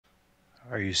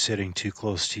Are you sitting too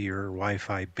close to your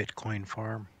Wi-Fi Bitcoin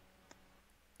farm?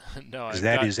 No, Because I've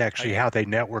that got is actually how they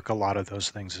network a lot of those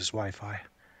things is Wi-Fi.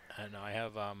 no, I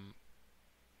have I'm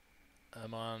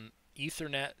on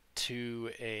Ethernet to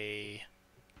a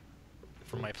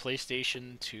from my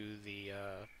PlayStation to the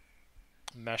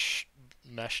mesh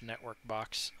network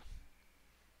box.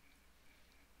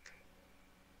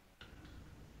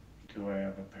 Do I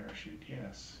have a parachute?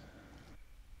 Yes.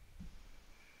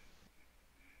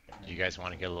 Do you guys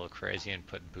want to get a little crazy and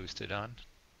put boosted on?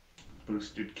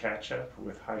 Boosted catch-up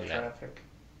with high traffic.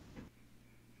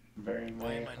 Very, Why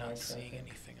very am I high not traffic. seeing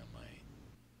anything on my...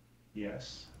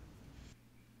 Yes.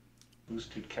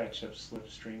 Boosted catch-up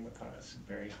slipstream with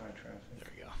very high traffic. There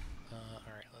we go.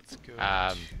 Alright, let's go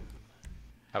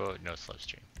How about no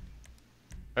slipstream?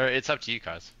 Or it's up to you,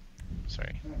 Cos.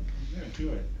 Sorry. Yeah, do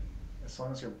it. As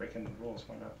long as you're breaking the rules,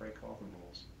 why not break all the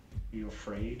rules? Are you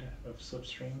afraid of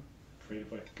slipstream? Afraid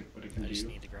of what it can do? I just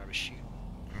need to grab a shoot.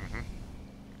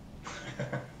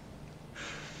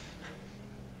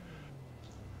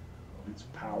 It's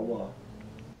power.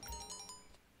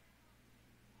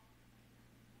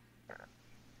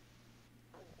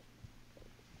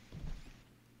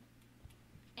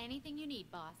 Anything you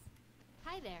need, boss.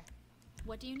 Hi there.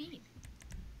 What do you need?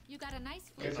 You got a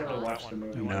nice You guys fleet, ever boss. watched the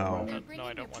movie? No. No,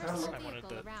 I don't want this. this. I wanted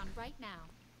the... around right now.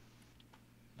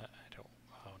 I don't...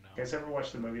 Oh, no. You guys ever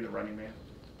watch the movie The Running Man?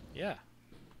 Yeah.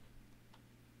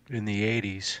 In the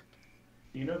 80s.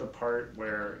 You know the part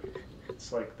where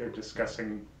it's like they're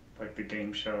discussing like the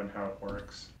game show and how it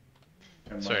works?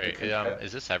 And, Sorry,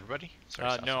 is this everybody?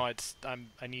 Sorry, no,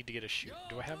 I need to get a shoot.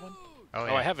 Do I have one? Oh,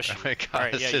 I have a shoot. Oh my God,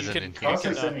 Alright, yeah, this you isn't can... in here. Cos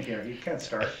is in here. You can't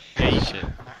start. Yeah, you Shit.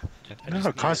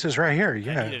 No, Cos is right here.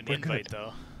 Yeah, I need an invite,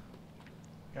 though.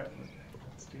 Yeah,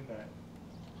 let's do that.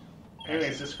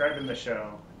 Anyways, describing the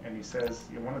show, and he says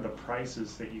one of the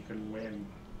prizes that you can win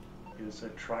is a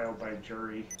trial by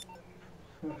jury.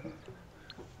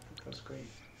 That's great.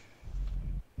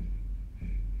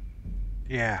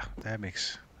 Yeah,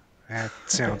 that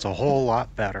sounds a whole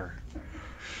lot better.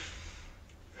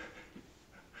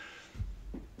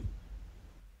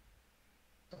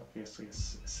 Obviously,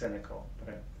 it's cynical, but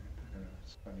I don't know,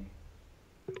 it's funny.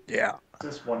 Yeah. It's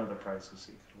just one of the prizes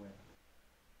you could win.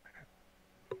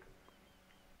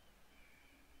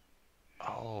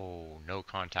 Oh, no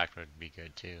contact would be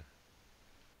good too.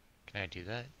 Can I do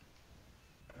that?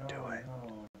 Oh, Do it.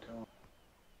 No,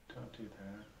 don't do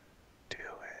that. Do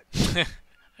it.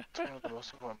 It's one of the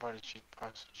most important part of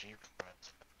Gfred.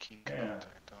 Key Yeah.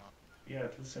 contact. Yeah,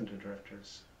 listen to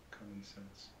Drifter's common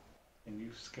sense. And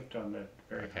you skipped on the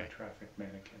very high traffic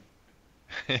mannequin.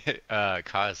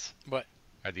 Cos. What?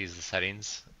 Are these the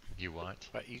settings you want?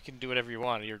 But you can do whatever you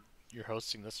want. You're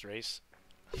hosting this race.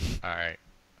 Alright.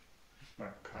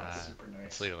 Super nice.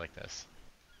 Let's leave it like this.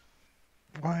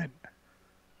 What?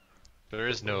 There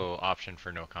is no option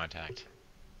for no contact.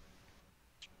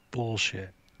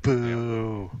 Bullshit.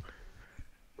 Boo.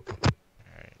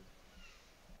 Alright.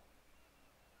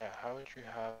 Yeah, how would you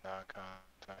have that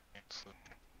contact in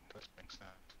slipstream? Does make sense.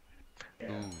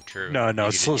 Yeah. Ooh, true. No, You could-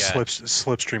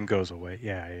 slipstream goes away.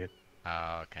 Yeah,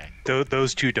 Oh, okay.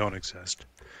 those two don't exist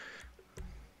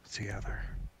together.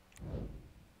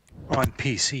 On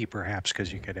PC, perhaps,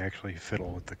 because you could actually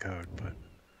fiddle with the code, but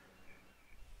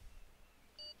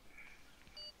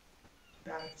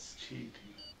That's cheating.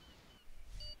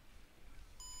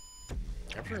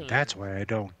 that's why I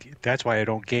don't. That's why I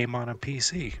don't game on a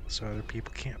PC, so other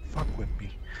people can't fuck with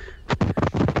me.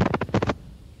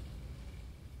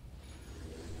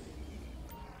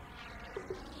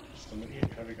 Somebody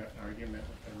probably got an argument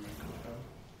with their microphone.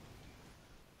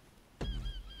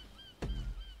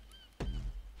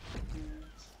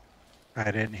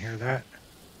 I didn't hear that.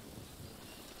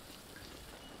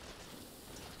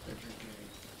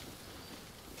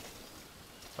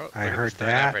 Oh, I look at heard this third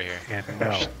app that, right here. and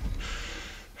no.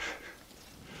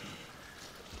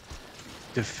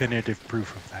 Definitive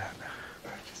proof of that.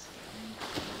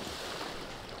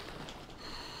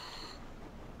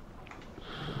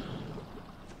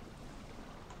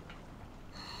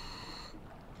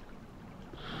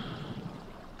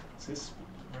 Is this?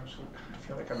 I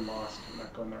feel like I'm lost. I'm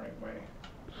not going the right way.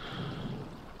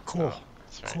 Cool. Oh,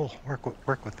 that's right. Cool.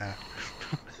 Work with that.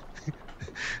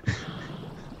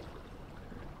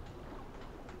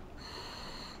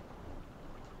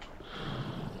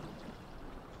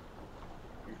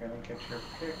 You're gonna get your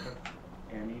pick of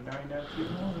any 9F you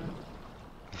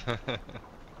want.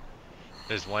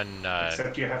 There's one.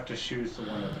 Except you have to choose the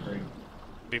one at the very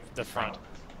The front.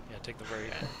 Yeah, take the very...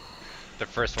 The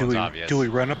first one's obvious. Do we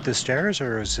run up the stairs,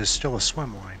 or is this still a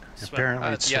swim line? Swim. Apparently,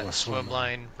 it's still yeah, a swim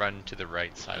line. line. Run to the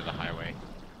right side of the highway.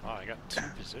 Oh, I got two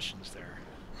positions there.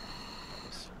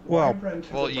 Nice. Why Well, run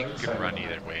to Well, the you right can side run of the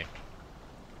either highway? way.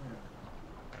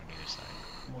 Yeah. On either side.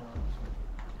 Well,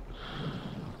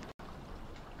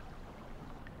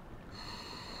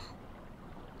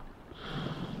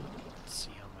 Let's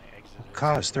see how my exit is.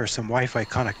 cause there's some Wi-Fi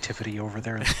connectivity over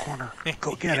there in the corner.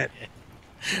 Go get it.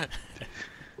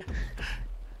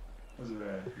 this is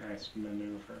a nice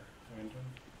maneuver, Landon.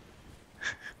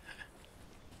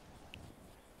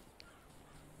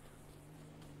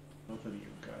 Both of you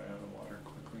got out of the water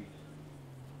quickly.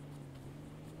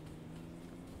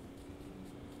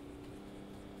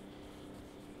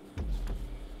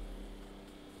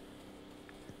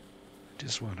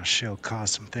 Just want to show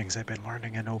cause some things I've been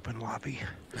learning in open lobby.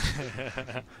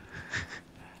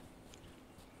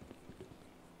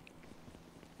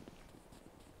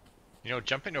 You know,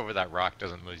 jumping over that rock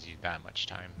doesn't lose you that much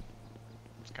time.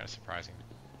 It's kind of surprising.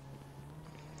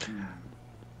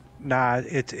 Nah,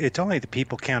 it's only the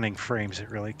people counting frames that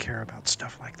really care about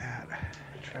stuff like that.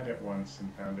 I tried it once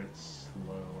and found it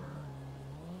slow or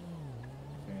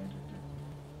abandoned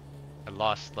it. I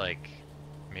lost like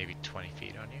maybe 20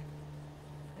 feet on you.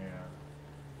 Yeah.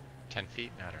 10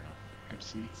 feet? I don't know.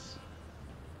 Seats.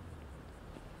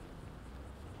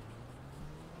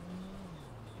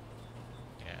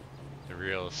 Yeah. The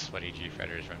real sweaty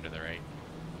Gfredders run to the right.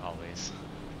 Always.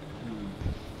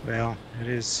 Well, it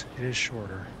is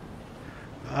shorter.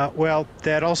 Well,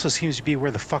 that also seems to be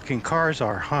where the fucking cars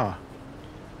are, huh?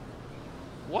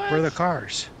 What? Where are the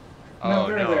cars? Oh,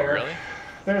 they're no, there. really?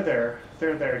 They're there.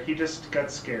 They're there. He just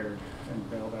got scared and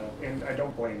bailed out. And I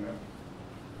don't blame him.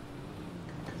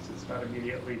 Because it's not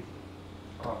immediately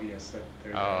obvious that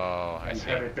they're there. Oh, I And see.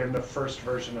 had it been the first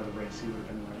version of the race, he would have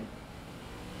been right.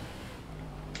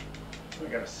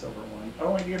 I got a silver one.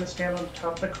 Oh, and you're going to stand on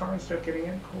top of the car instead of getting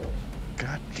in? Cool.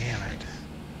 God damn it.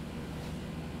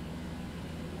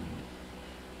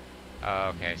 Oh,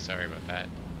 okay, sorry about that.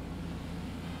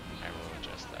 I will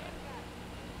adjust that.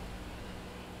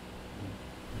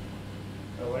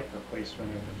 I like the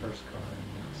placement of the first car.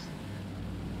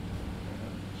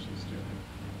 She's doing.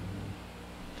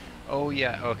 Oh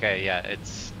yeah, okay, yeah,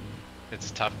 it's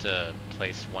tough to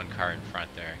place one car in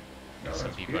front there. No, Some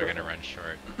that's people are gonna beautiful. run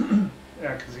short.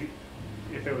 Yeah, because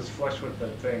if it was flush with the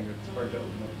thing, it's hard to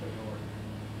open up the door.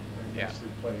 Very Yeah. nicely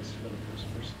placed for the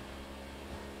first person.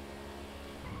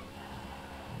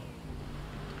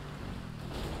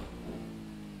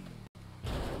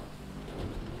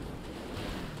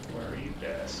 Where are you,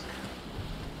 desk?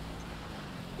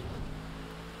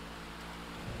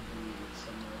 I believe it's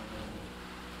somewhere around there.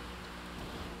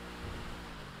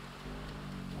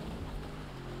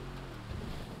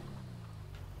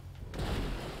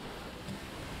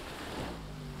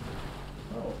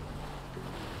 Oh.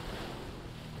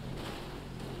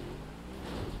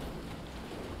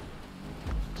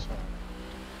 Sorry.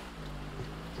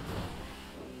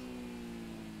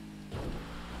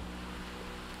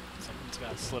 Something's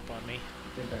got to slip on me.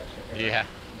 Did that shit. Yeah.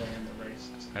 Ran the race.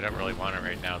 I don't really want it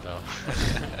right now though.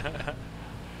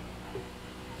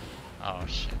 Oh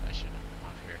shit, I should have come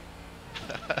off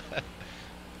here.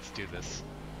 Let's do this.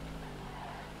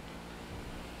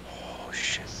 Oh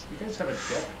shit. You guys have a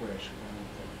death wish going.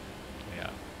 Yeah.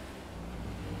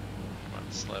 Come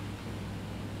on, slip.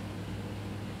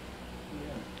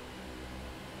 Yeah.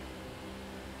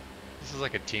 This is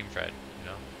like a team Fred, you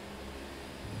know?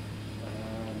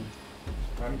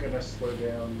 I'm gonna slow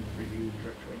down for you,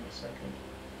 Driftwing, a second.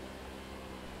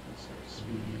 Let's sort of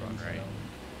speed you Run right. down.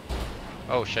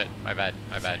 Oh shit, my bad,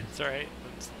 my bad. It's alright.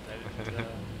 I didn't,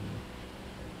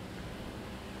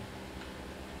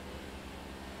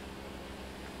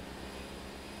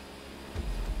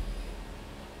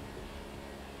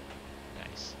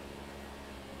 Nice.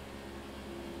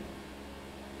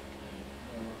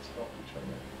 Let's help each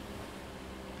other.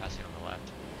 Passing on the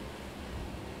left.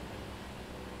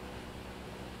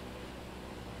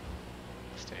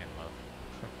 Stay in low.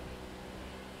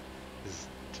 This is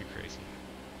too crazy.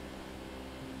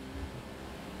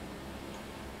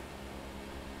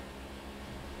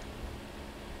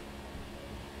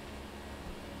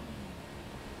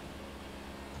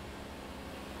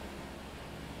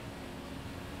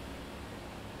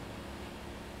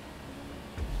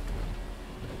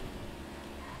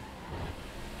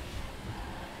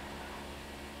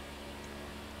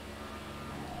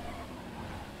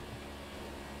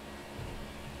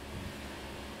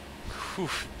 Whew,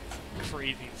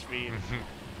 crazy speed.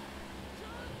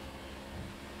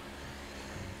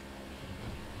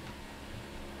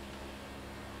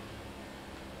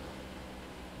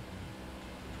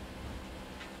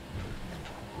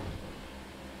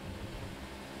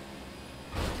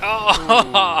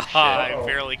 Oh, shit. I Uh-oh.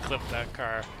 barely clipped that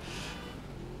car.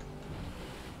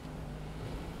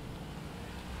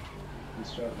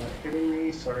 This job not hitting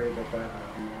me. Sorry about that.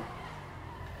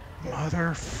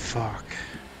 Motherfuck.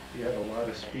 You had a lot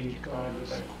of speed going into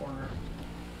that corner.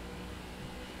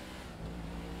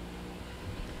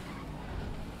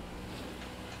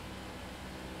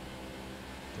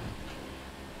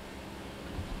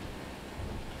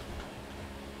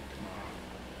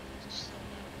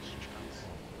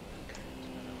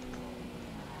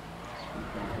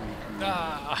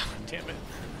 Ah, damn it.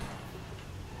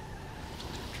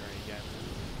 Try again.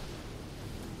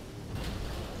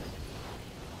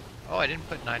 Oh, I didn't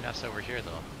put 9S over here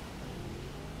though.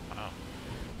 Wow.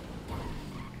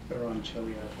 They're on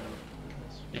Chili out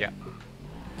there. Yeah.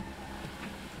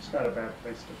 It's not a bad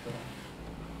place to film.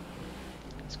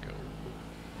 Let's go.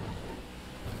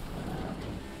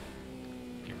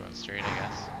 Keep going straight, I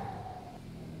guess.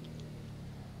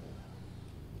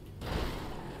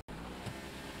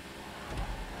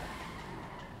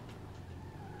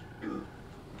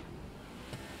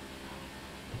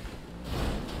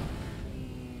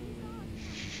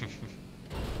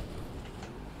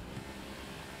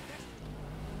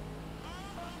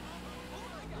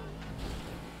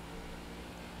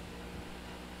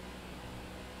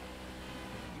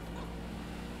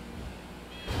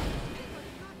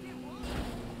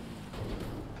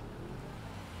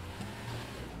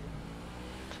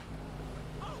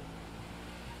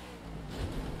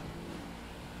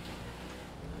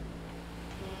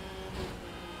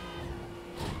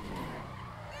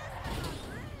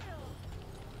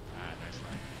 Ah, nice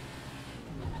line.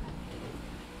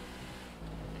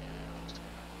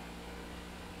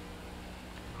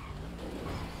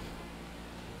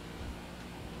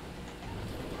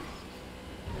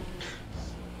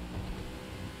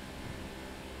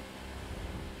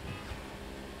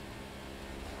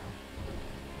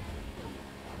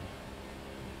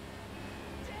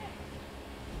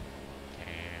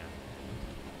 Damn.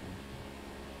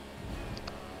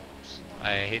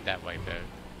 I hate that wipeout.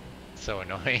 It's so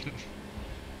annoying.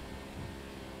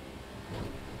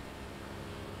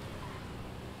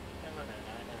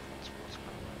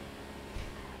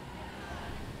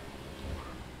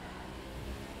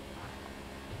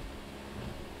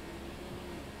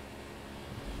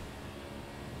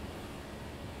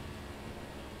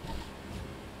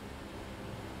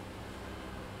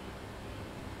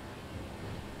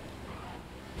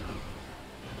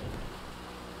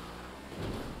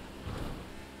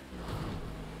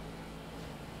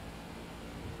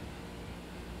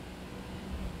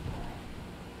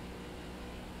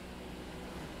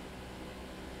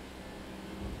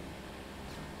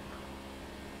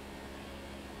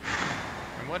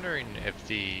 I'm wondering if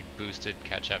the boosted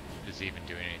catch-up is even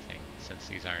doing anything, since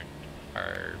these aren't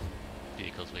our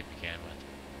vehicles we began with.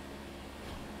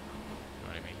 You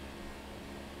know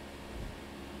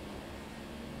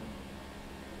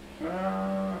what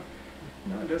I mean?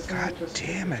 No, it doesn't. God It just,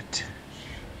 damn it.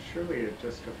 Surely it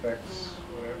just affects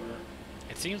whatever.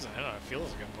 It seems, I don't know, it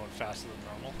feels like I'm going faster than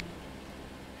normal.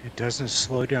 It doesn't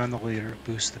slow down the leader, it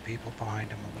boosts the people behind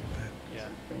him a little bit. Yeah. I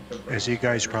think the As you guys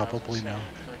Yeah, I was probably gonna say, know. I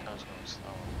feel like I was going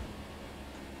slow.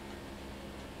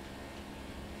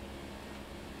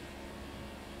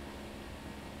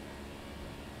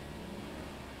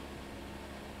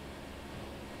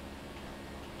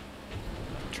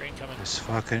 Train coming. This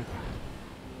fucking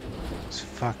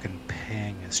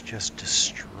ping is just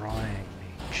destroying me.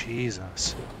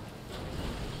 Jesus.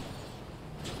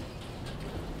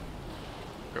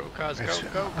 Go, cause, go, I've- go,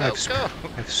 go, I've, go!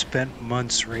 I've spent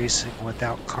months racing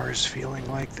without cars feeling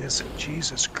like this, and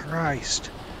Jesus Christ.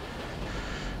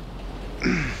 I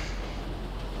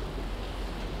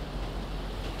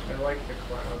like the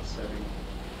cloud setting.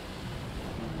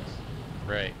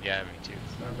 Right, yeah, me too.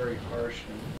 It's not very harsh,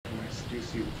 and when I do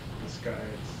see the sky,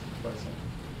 it's pleasant.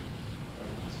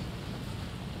 Clouds.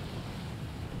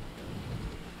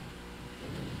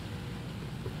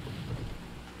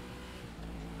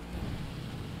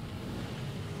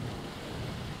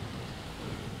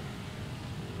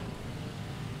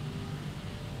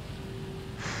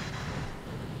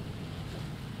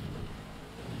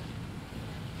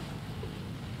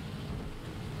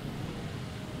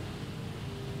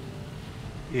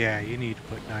 Yeah, you need to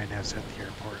put 9S at the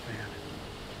airport, man.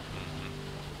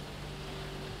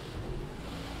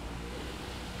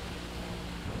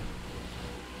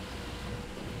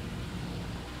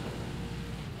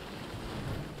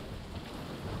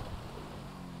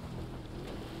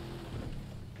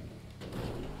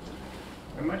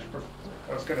 I much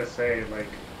I was gonna say, like,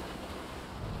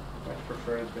 much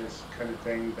prefer this kind of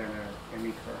thing than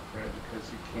any car Fred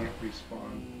because you can't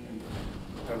respawn. And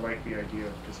I like the idea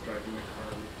of just driving the car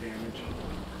with damage.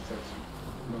 Because that's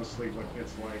mostly what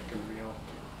it's like in real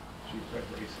Gfred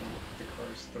racing. The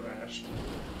car's thrashed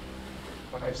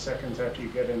 5 seconds after you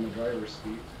get in the driver's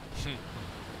seat. Usually.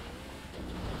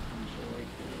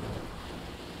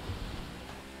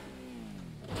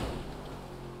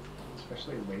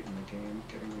 Especially late in the game,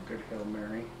 getting a good Hail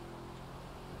Mary.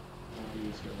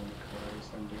 Easier when the car is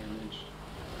undamaged.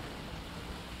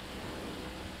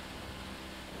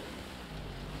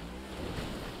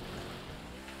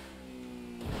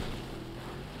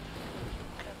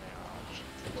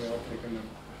 Well, taking them.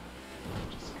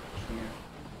 Just can't.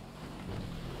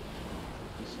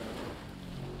 This out.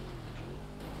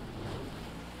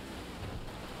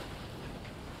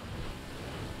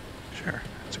 Sure,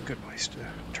 that's a good place to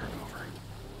turn over.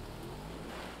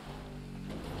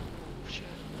 Shit,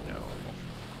 no.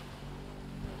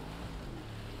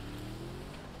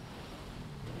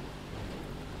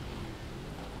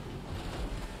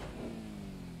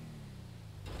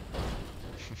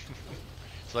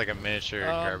 It's like a miniature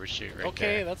garbage chute right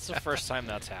okay, there. that's the first time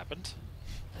that's happened.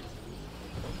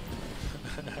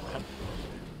 Guess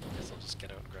I'll just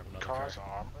get out and grab another Car's car.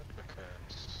 armored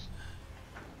because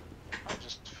I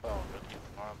just fell really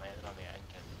far, landed on the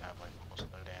engine, and have like almost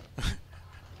no damage.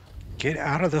 Get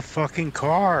out of the fucking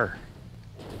car!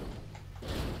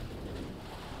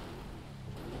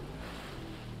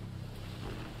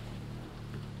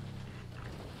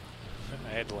 I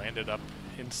had landed up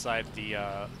inside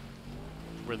the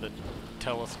where the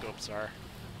telescopes are.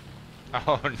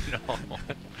 Oh no.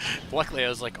 Luckily, I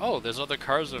was like, "Oh, there's other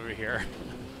cars over here."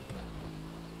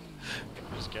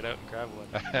 Just get out and grab one.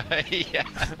 Yeah.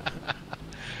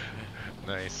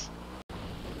 Nice.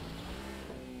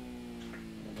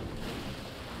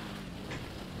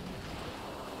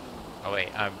 Oh wait,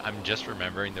 I'm just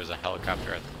remembering there's a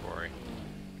helicopter at the quarry.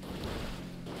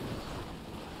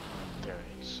 There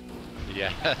it is.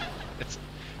 Yeah,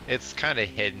 it's kind of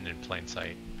hidden in plain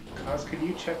sight. Cos, can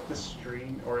you check the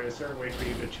stream, or is there a way for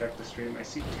you to check the stream? I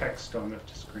see text on the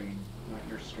screen, not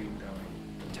your stream going.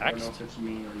 I don't know Text? if it's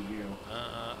me or you.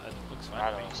 It looks I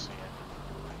fine to me. don't see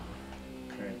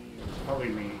it. Okay, it's probably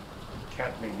me.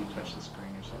 Cat made me touch the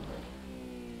screen or something.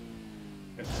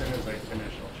 As soon as I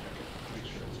finish, I'll check it. Make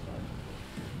sure it's fine.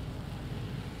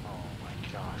 Oh my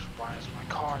gosh, why is my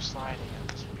car sliding at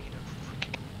the speed of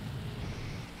freaking...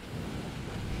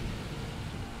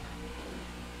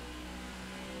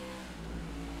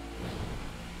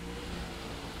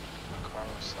 My car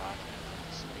was sliding at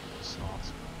the speed of the slots,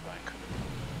 but I couldn't.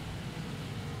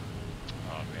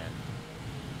 Oh man.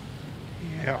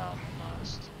 Yeah. Now I'm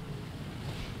lost.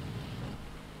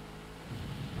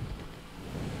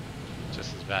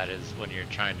 Just as bad as when you're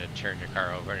trying to turn your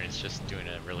car over and it's just doing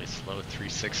a really slow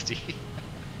 360.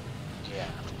 Yeah.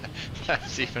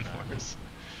 That's even worse.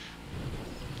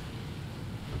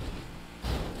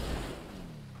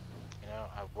 You know,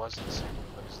 I was in second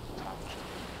place at the top.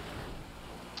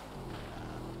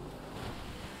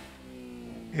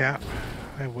 Yeah,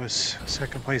 I was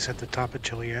second place at the top of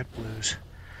Joliet Blues.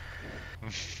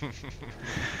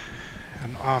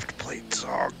 An oft-played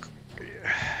song.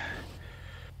 Yeah.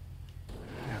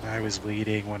 And I was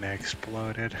leading when I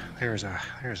exploded. There's a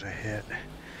hit.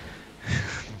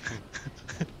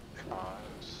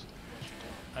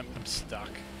 I'm stuck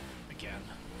again.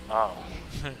 Oh.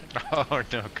 Oh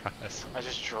no, guys. I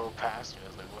just drove past you. I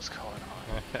was like, what's going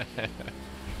on?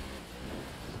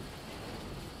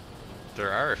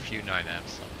 There are a few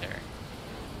 9Fs up there.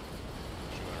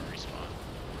 If you want to respawn.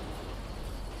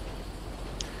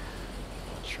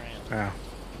 Trying. Well,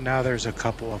 now there's a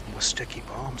couple of them with sticky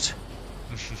bombs.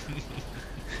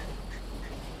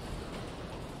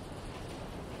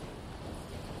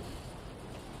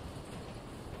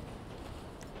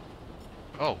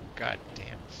 Oh god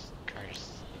damn, this car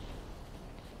just...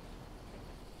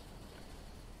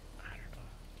 I don't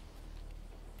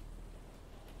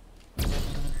know.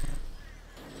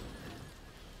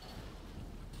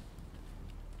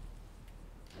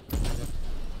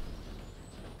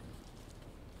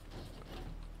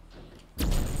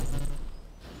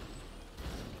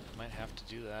 Might have to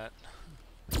do that.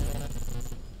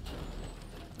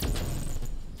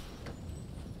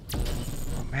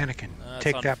 Oh, mannequin, It's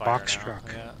take on that fire box now,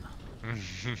 truck. Yeah.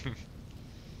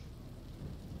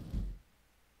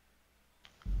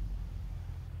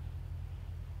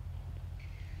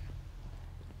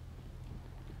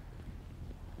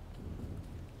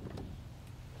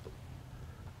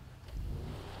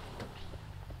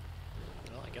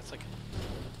 Well, I guess I can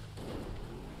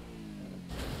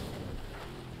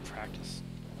practice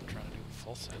trying to do full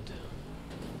Well said.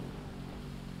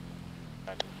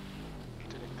 I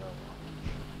didn't go.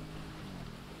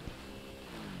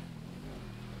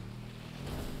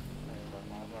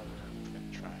 My mom rather been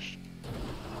trash.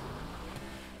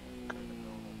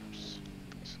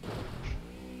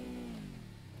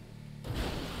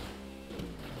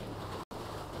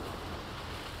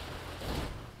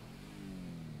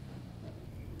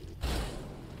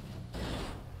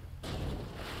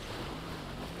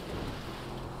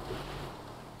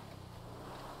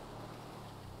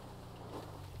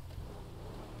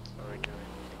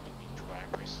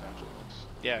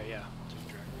 Yeah, yeah. Do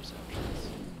drag race options.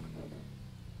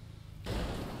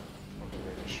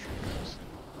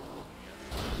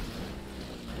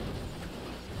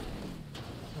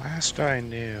 Last I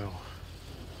knew,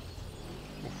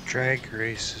 drag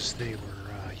races, they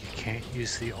were, you can't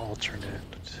use the alternate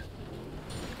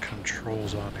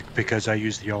controls on it because I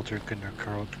use the alternate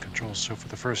controls. So for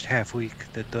the first half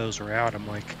week that those were out, I'm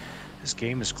like, this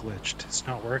game is glitched. It's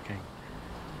not working.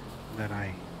 And then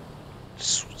I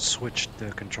switched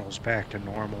the controls back to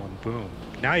normal and boom.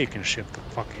 Now you can shift the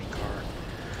fucking car.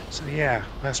 So yeah,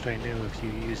 last I knew, if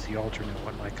you use the alternate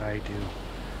one like I do,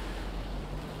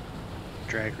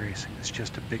 drag racing is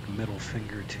just a big middle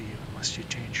finger to you unless you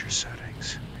change your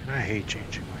settings. And I hate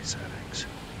changing my settings.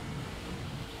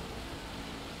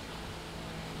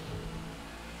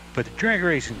 But the drag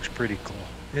racing's pretty cool.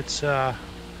 It's,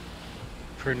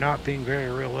 for not being very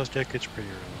realistic, it's pretty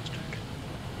realistic.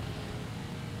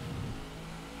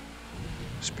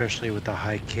 Especially with the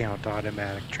high count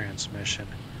automatic transmission.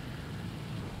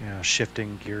 You know,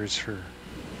 shifting gears for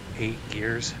 8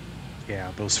 gears.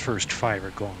 Yeah, those first 5 are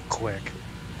going quick.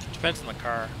 Depends on the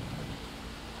car.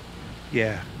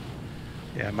 Yeah.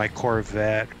 Yeah, my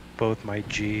Corvette, both my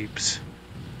Jeeps,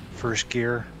 first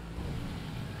gear,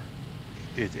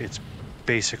 it's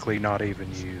basically not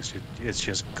even used. It's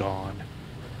just gone.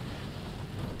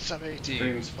 Sub 18.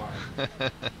 Stream's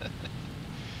fine.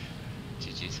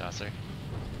 GG Saucer.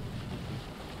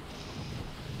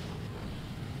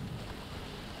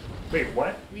 Wait,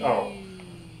 what? Whee! Oh.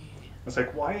 I was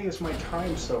like, why is my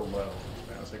time so low?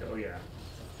 And I was like, oh yeah.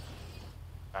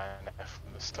 9F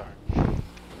from the start.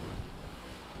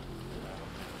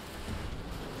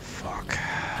 Fuck.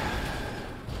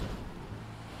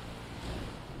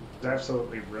 It's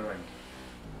absolutely ruined.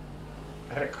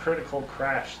 I had a critical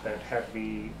crash that had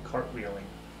me cartwheeling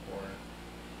for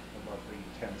a lovely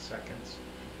 10 seconds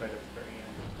right at the very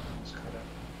end. I was cut up.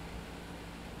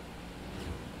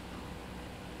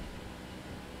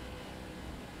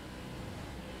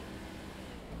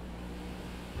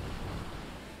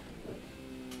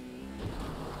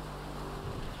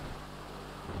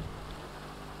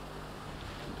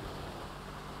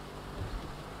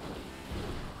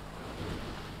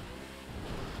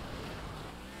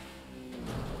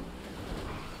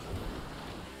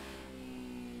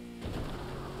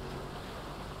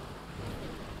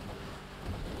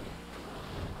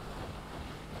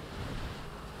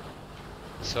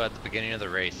 So at the beginning of the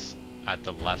race, at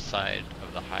the left side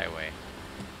of the highway,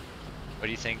 what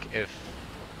do you think if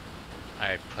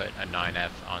I put a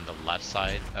 9F on the left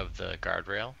side of the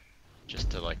guardrail, just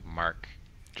to like mark,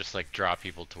 just like draw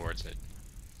people towards it?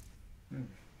 Hmm.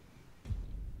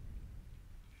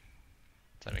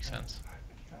 Does that make sense?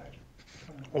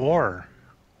 Or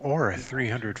a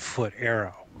 300-foot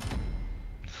arrow.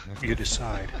 You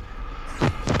decide.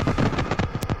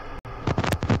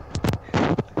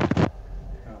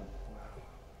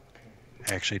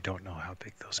 I actually don't know how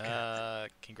big those get.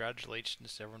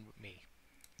 Congratulations to everyone but me.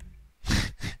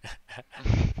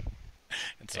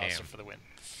 And Damn. Saucer for the win.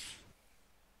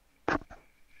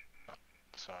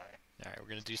 Sorry. All right, we're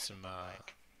gonna do some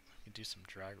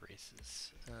drag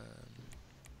races.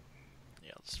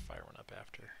 Yeah, I'll just fire one up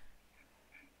after.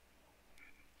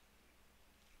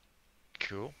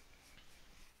 Cool.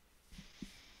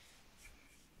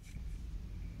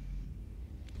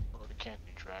 Well, we can't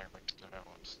do drag races if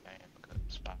everyone's staying because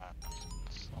it's bad.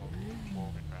 It's all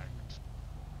forward drag races.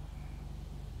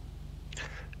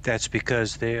 That's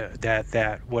because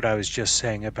that what I was just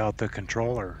saying about the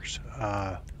controllers.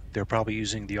 They're probably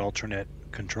using the alternate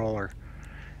controller,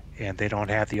 and they don't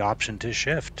have the option to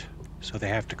shift, so they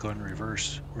have to go in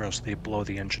reverse, or else they blow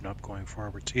the engine up going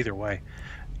forwards. Either way,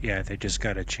 yeah, they just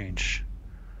got to change.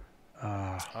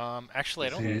 Actually, I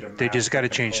don't. They just got to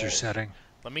change their controls. setting.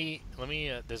 Let me.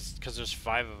 There's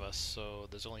 5 of us, so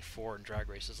there's only 4 in drag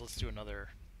races. Let's do another.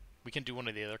 We can do one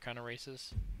of the other kind of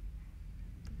races.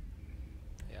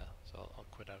 Yeah, so I'll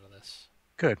quit out of this.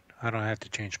 Good. I don't have to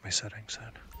change my settings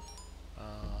then.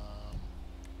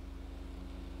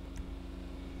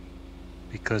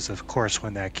 Because of course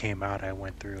when that came out I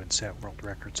went through and set world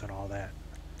records and all that.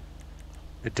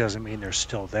 It doesn't mean they're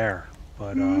still there,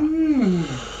 but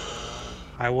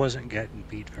I wasn't getting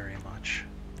beat very much.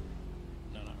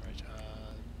 No, not right.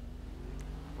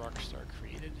 Rockstar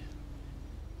created.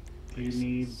 Do you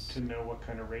need to know what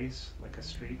kind of race, like a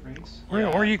street race?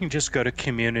 Or you can just go to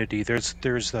community. There's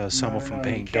some of them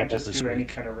paying you can't double just this do any week.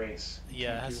 kind of race. You Yeah,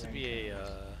 it can't has do to any be kind a. of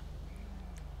race.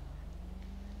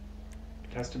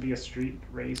 It has to be a street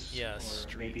race, Yeah, or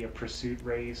street. maybe a pursuit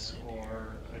race,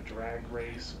 or a drag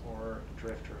race, or a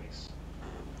drift race.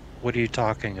 What are you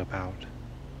talking about?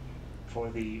 For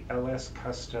the LS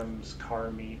Customs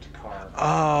car meet car.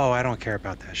 Oh, I don't care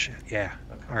about that shit. Yeah.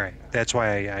 Okay, All right. yeah. That's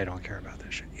why I don't care about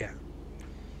that shit. Yeah.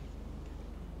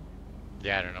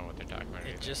 Yeah, I don't know what they're talking about. It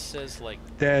either. just says like.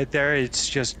 There it's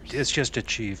just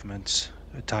achievements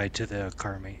tied to the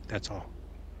car meet. That's all.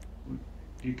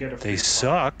 You get a They free car.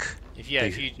 suck. If They-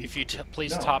 you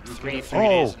place No, top you three get a 3 free-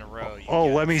 days in a row. You Oh,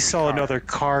 get let a me free sell car. another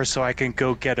car so I can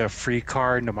go get a free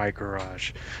car into my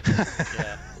garage.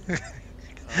 Yeah.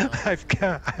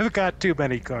 I've got too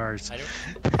many cars. I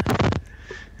don't.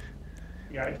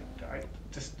 Yeah,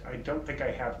 I don't think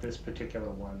I have this particular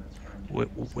one. That's why I'm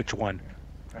doing this. Which one?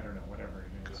 I don't know, whatever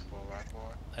it is. Go back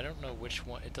more. I don't know which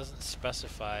one. It doesn't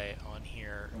specify on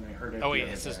here. When I heard it Oh the wait,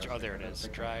 other it says. day, I Oh, was there like, it I don't is.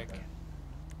 think I Drag. have that.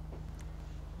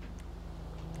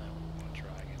 I don't want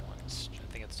drag. I want.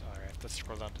 I think it's. Alright, I have to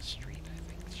scroll down to street. I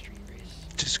think street race.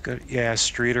 Just go. Yeah,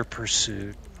 street or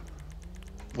pursuit.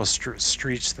 Well,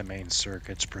 street's the main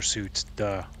circuits. Pursuit's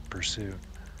pursuit.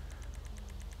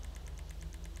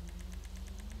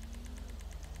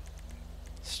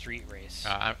 Street race.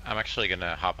 I'm actually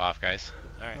gonna hop off, guys.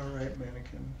 Alright. All right,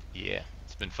 mannequin. Yeah,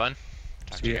 it's been fun.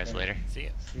 Talk See to you ya. guys later. See ya.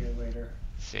 See you later.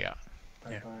 See ya.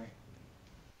 Bye Yeah. bye.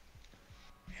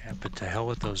 Yeah, but to hell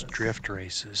with those drift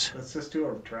races. Let's just do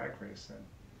a drag race then.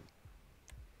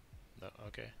 No,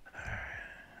 okay.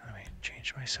 Let me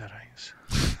change my settings.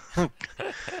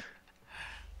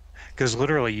 Because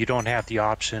literally, you don't have the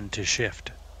option to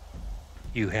shift.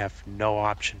 You have no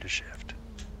option to shift.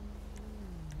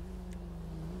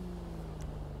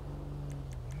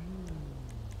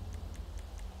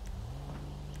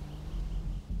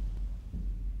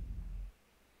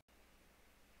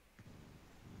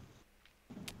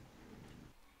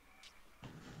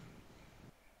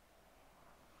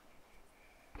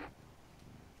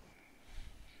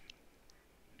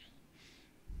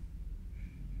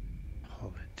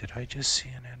 Hold it. Did I just see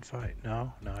an invite?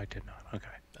 No, I did not. Okay.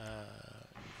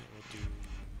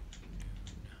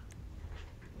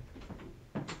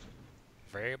 We'll do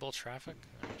variable traffic.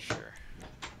 I'm not sure.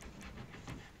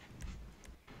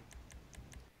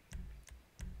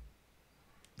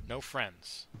 No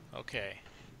friends. Okay.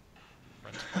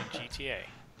 Friends playing GTA.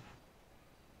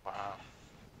 Wow.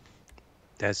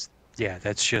 That's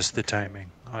just the timing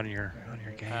on your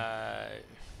game.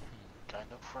 Got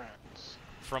no friends.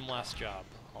 From last job.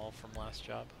 All from last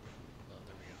job. Oh,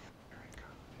 there we go. There we go.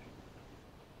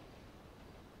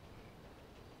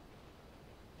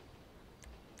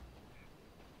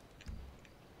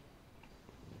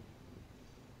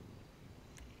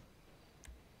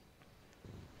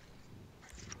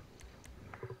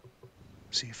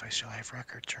 See if I still have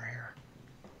records right here.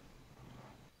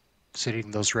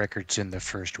 Setting those records in the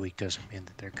first week doesn't mean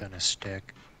that they're gonna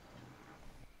stick.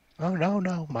 Oh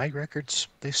no, my records,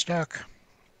 they stuck.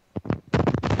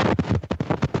 A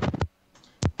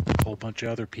whole bunch of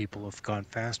other people have gone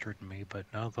faster than me, but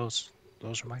no, those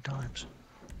are my times.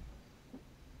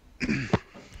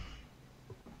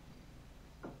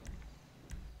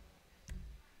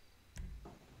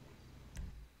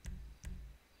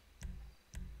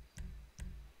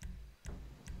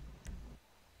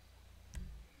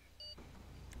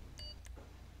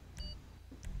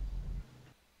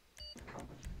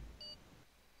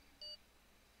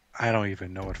 I don't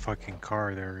even know what fucking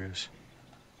car there is.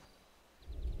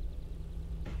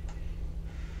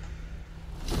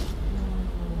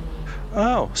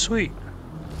 Oh, sweet.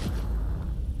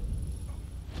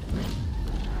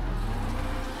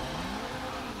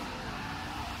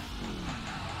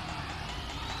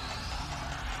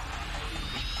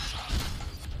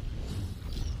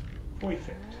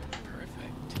 Perfect.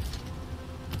 Perfect.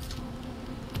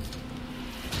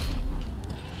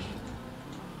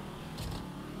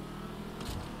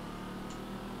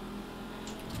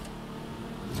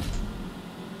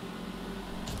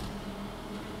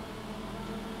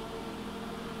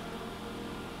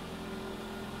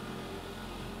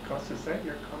 Gus, is that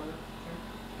your car?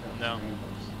 No.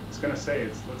 It's gonna say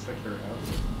it looks like your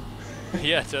house.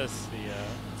 Yeah, it does.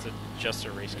 It's just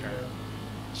a race car.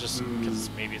 It's just because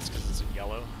maybe it's because it's in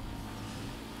yellow.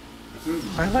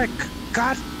 I like...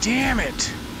 God damn it!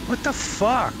 What the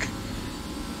fuck?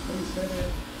 Who said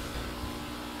it?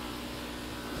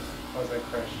 Oh, I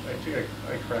crashed. I think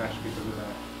I crashed because of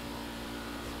that.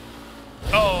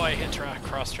 Oh, I hit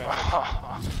cross traffic.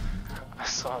 I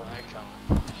saw that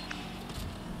coming.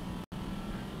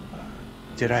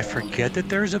 Did I forget that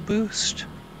there's a boost?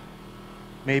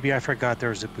 Maybe I forgot there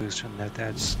was a boost and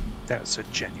that's a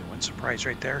genuine surprise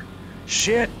right there.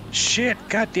 Shit! Shit!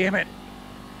 God damn it!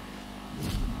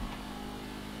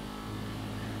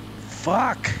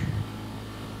 Fuck!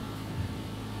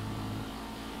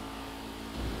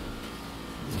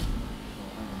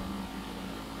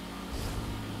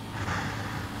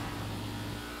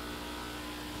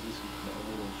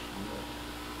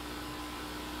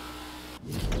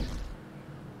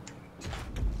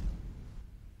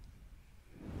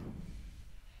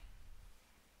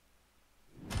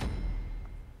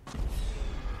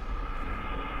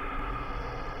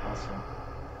 Awesome.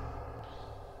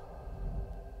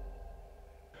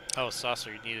 Oh,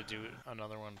 Saucer, you need to do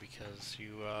another one because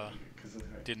you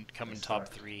didn't come in top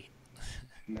 3.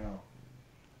 No.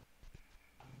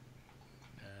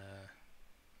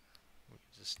 We can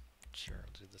just sure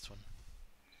I'll do this one.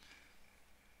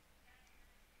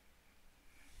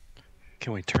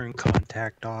 Can we turn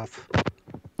contact off?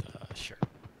 Sure.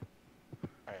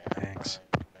 Thanks.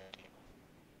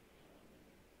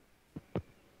 I'm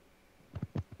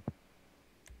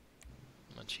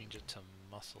gonna change it to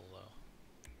muscle though.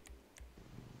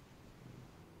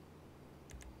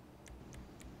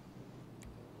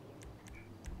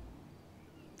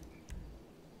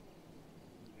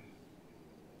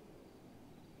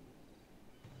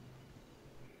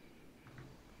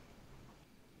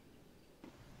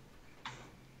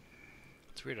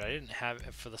 It's weird, I didn't have,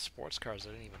 for the sports cars,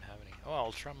 I didn't even have any. Oh,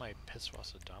 I'll try my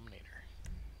Pisswassa Dominator.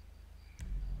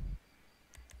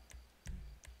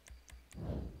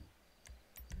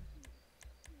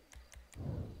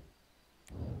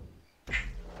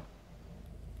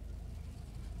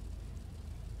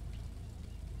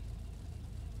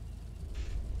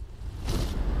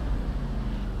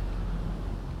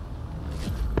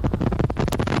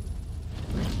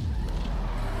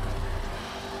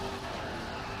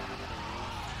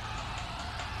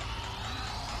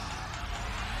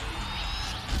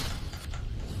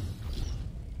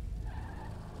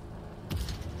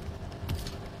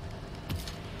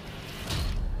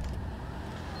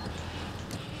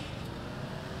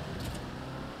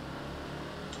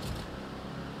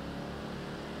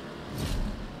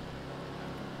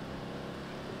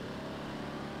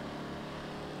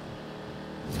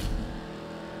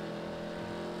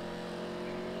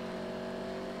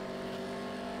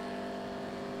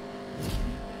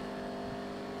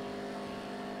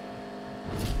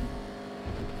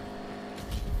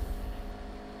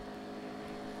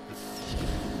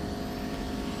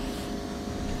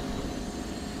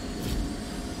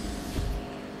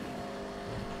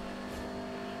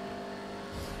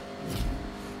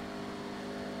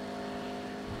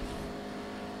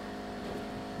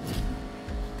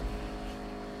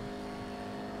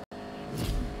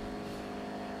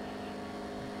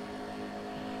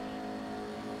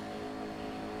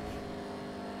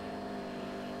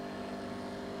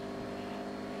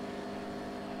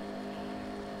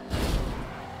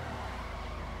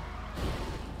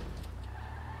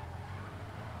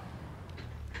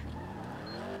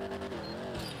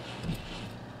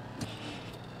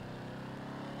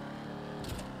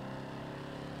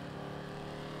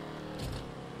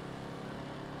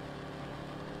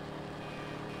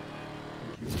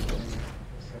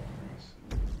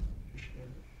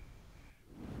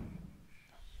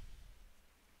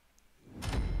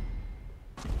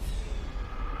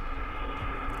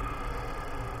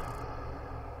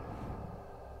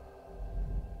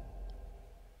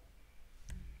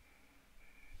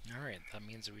 Alright, that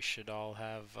means we should all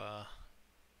have,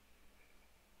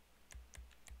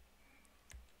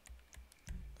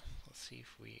 let's see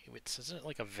if we, isn't it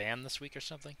like a van this week or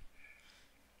something?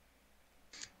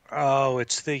 Oh,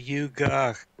 it's the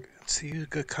Yuga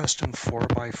Custom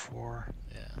 4x4.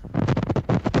 Yeah.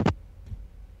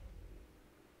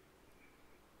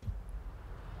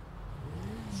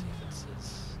 Let's see if it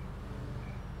says...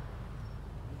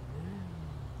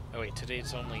 Oh wait,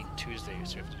 today's only Tuesday,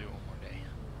 so we have to do it one more day.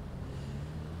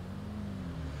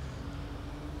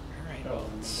 Alright, well,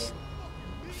 it's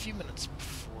a few minutes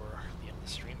before the end of the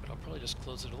stream, but I'll probably just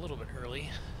close it a little bit early,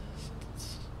 since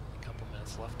it's a couple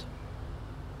minutes left.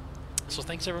 So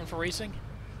thanks everyone for racing.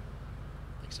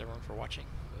 Thanks everyone for watching.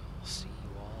 We'll see you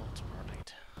all tomorrow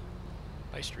night.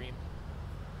 Bye stream.